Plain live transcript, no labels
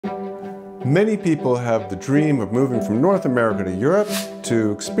Many people have the dream of moving from North America to Europe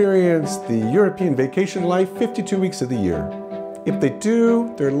to experience the European vacation life 52 weeks of the year. If they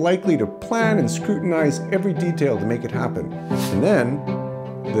do, they're likely to plan and scrutinize every detail to make it happen. And then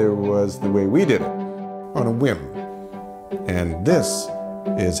there was the way we did it, on a whim. And this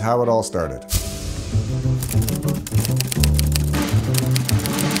is how it all started.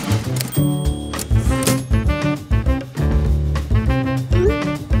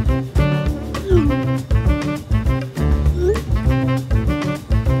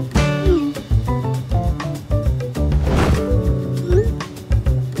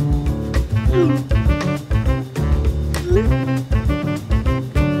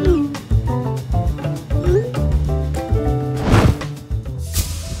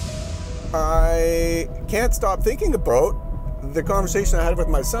 I can't stop thinking about the conversation I had with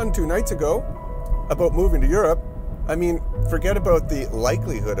my son 2 nights ago about moving to Europe. I mean, forget about the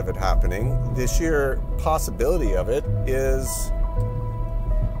likelihood of it happening. The sheer possibility of it is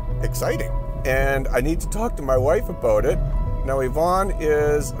exciting. And I need to talk to my wife about it. Now, Yvonne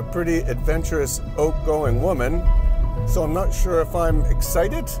is a pretty adventurous, outgoing woman, so I'm not sure if I'm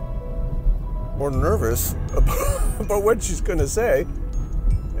excited or nervous about what she's gonna say.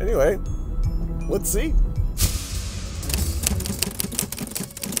 Anyway, let's see.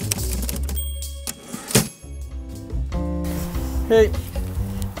 Hey.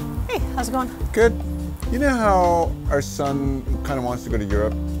 Hey, how's it going? Good. You know how our son kind of wants to go to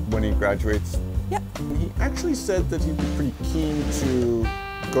Europe when he graduates? Yep. He actually said that he'd be pretty keen to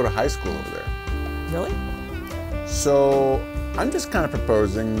go to high school over there. Really? So I'm just kind of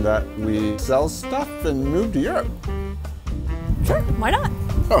proposing that we sell stuff and move to Europe. Sure, why not?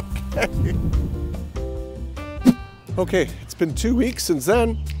 Okay. Okay, it's been 2 weeks since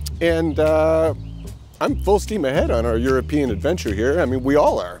then, and I'm full steam ahead on our European adventure here. I mean, we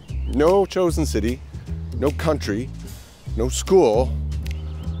all are. No chosen city, no country, no school,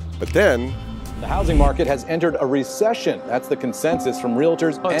 but then the housing market has entered a recession. That's the consensus from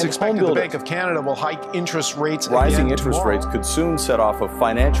realtors and home builders. It's expected the Bank of Canada will hike interest rates Rising again interest tomorrow. rates could soon set off a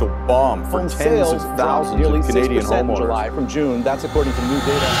financial bomb for Home tens sales of dropped thousands nearly of Canadian 6% in homeowners. July from June. That's according to new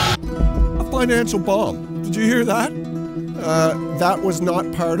data. a financial bomb. Did you hear that? That was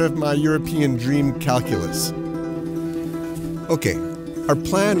not part of my European dream calculus. Okay, our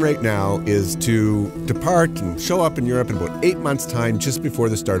plan right now is to depart and show up in Europe in about 8 months' time, just before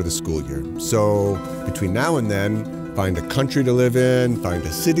the start of the school year. So between now and then, find a country to live in, find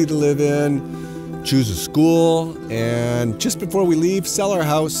a city to live in, choose a school, and just before we leave, sell our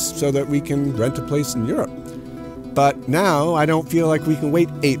house so that we can rent a place in Europe. But now I don't feel like we can wait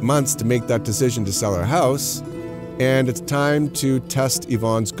 8 months to make that decision to sell our house. And it's time to test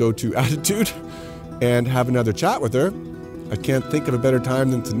Yvonne's go-to attitude and have another chat with her. I can't think of a better time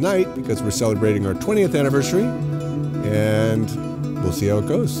than tonight because we're celebrating our 20th anniversary, and we'll see how it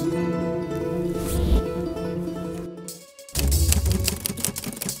goes.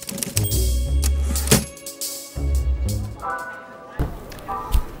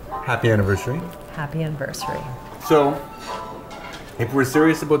 Happy anniversary. Happy anniversary. So, if we're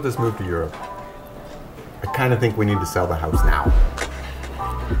serious about this move to Europe, I kind of think we need to sell the house now.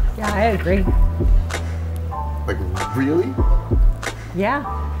 Yeah, I agree. Like, really? Yeah.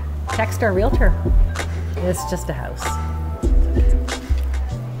 Text our realtor. It's just a house.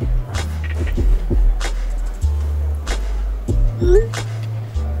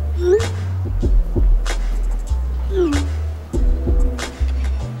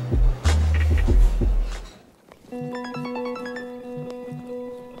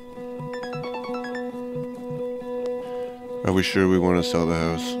 Are we sure we want to sell the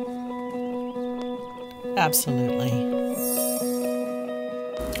house? Absolutely.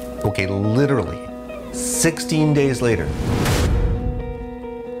 Okay, literally 16 days later.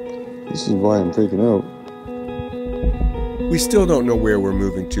 This is why I'm freaking out. We still don't know where we're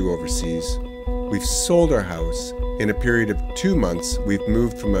moving to overseas. We've sold our house. In a period of 2 months, we've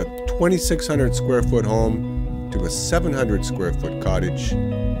moved from a 2,600 square foot home to a 700 square foot cottage,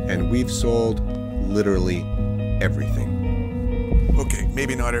 and we've sold literally everything. Okay,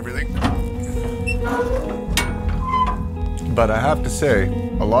 maybe not everything. But I have to say,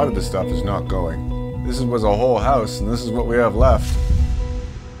 a lot of this stuff is not going. This was a whole house, and this is what we have left.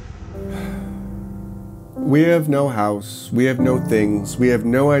 We have no house, we have no things, we have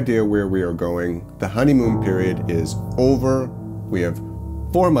no idea where we are going. The honeymoon period is over. We have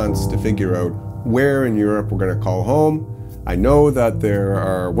 4 months to figure out where in Europe we're going to call home. I know that there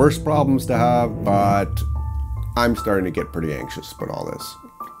are worse problems to have, but I'm starting to get pretty anxious about all this.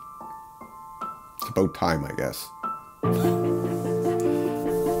 It's about time, I guess.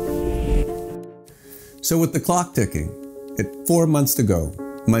 So with the clock ticking, at 4 months to go,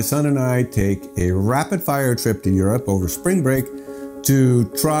 my son and I take a rapid-fire trip to Europe over spring break to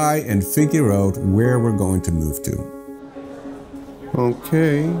try and figure out where we're going to move to.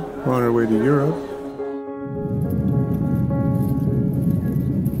 Okay, on our way to Europe.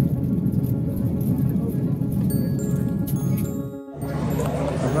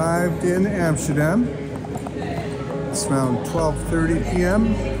 Arrived in Amsterdam. It's around 12:30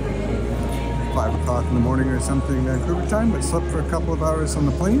 p.m. 5 o'clock in the morning or something Vancouver time, but slept for a couple of hours on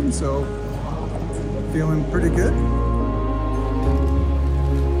the plane, so feeling pretty good.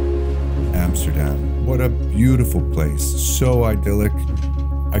 Amsterdam, what a beautiful place, so idyllic.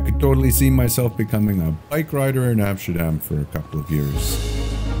 I could totally see myself becoming a bike rider in Amsterdam for a couple of years.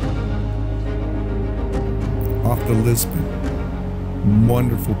 Off to Lisbon,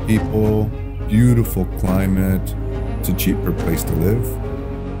 wonderful people, beautiful climate, it's a cheaper place to live.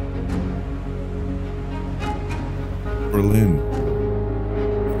 Berlin.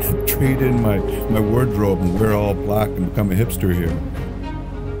 Trade in my wardrobe and wear all black and become a hipster here.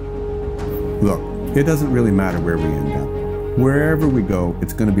 Look, it doesn't really matter where we end up. Wherever we go,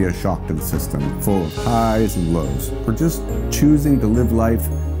 it's going to be a shock to the system, full of highs and lows. We're just choosing to live life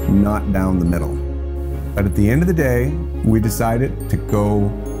not down the middle. But at the end of the day, we decided to go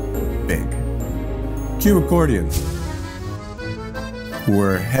big. Cue accordion.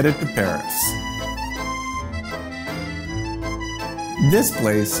 We're headed to Paris. This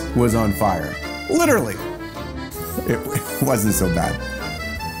place was on fire. Literally. It wasn't so bad.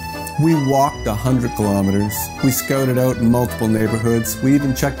 We walked 100 kilometers. We scouted out multiple neighborhoods. We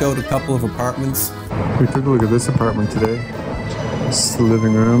even checked out a couple of apartments. We took a look at this apartment today. This is the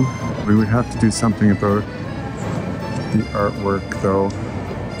living room. We would have to do something about the artwork though.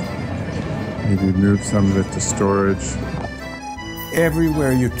 Maybe move some of it to storage.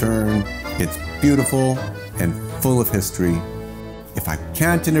 Everywhere you turn, it's beautiful and full of history. If I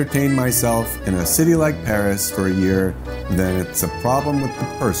can't entertain myself in a city like Paris for a year, then it's a problem with the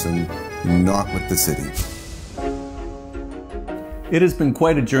person, not with the city. It has been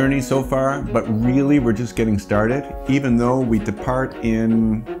quite a journey so far, but really we're just getting started, even though we depart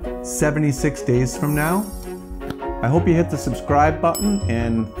in 76 days from now. I hope you hit the subscribe button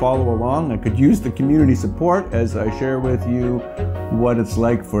and follow along. I could use the community support as I share with you what it's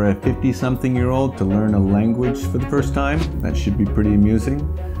like for a 50-something-year-old to learn a language for the first time. That should be pretty amusing.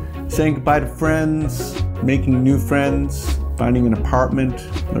 Saying goodbye to friends, making new friends, finding an apartment,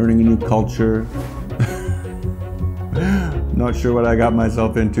 learning a new culture. Not sure what I got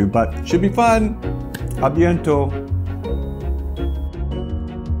myself into, but should be fun. A bientôt.